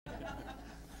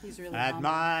He's really At humble.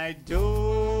 my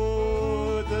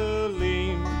door the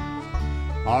leaves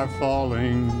are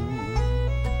falling.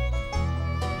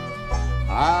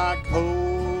 A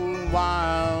cold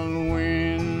wild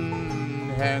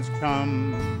wind has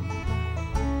come.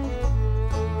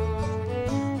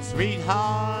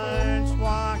 Sweethearts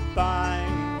walk by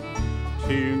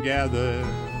together,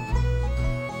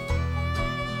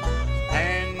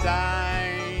 and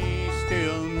I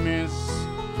still miss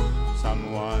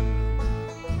someone.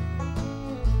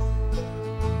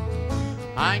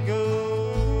 I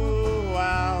go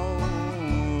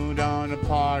out on a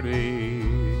party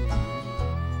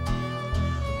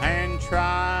and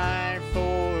try for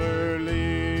a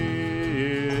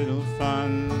little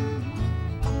fun,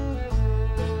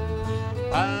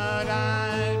 but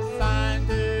I find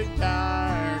a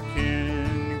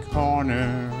darkened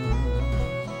corner,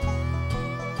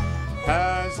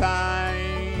 'cause I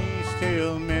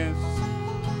still miss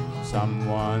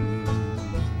someone.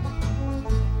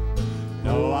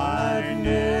 No, I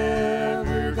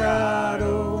never got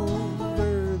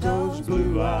over those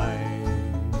blue eyes.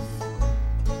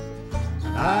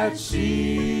 I'd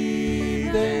see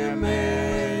them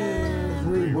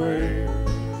everywhere.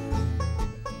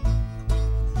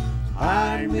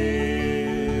 I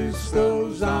miss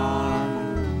those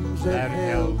arms that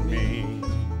held me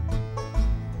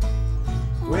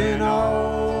when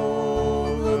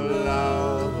all the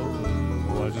love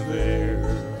was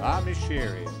there. I miss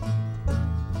Sherri.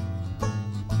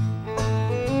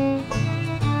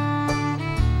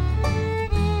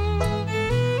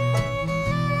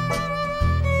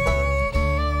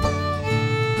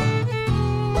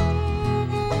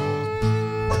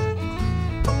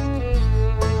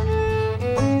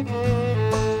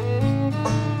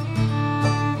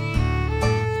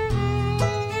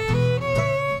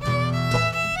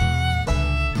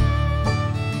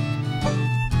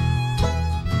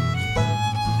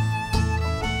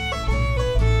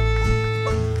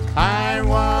 I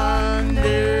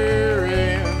wonder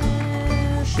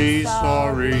if she's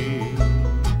sorry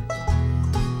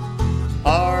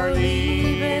or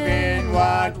leaving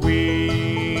what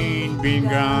we'd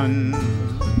begun.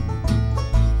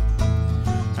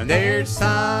 And there's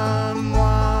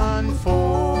someone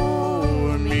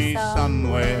for me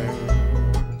somewhere,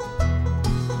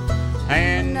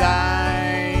 and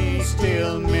I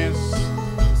still miss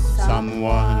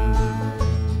someone.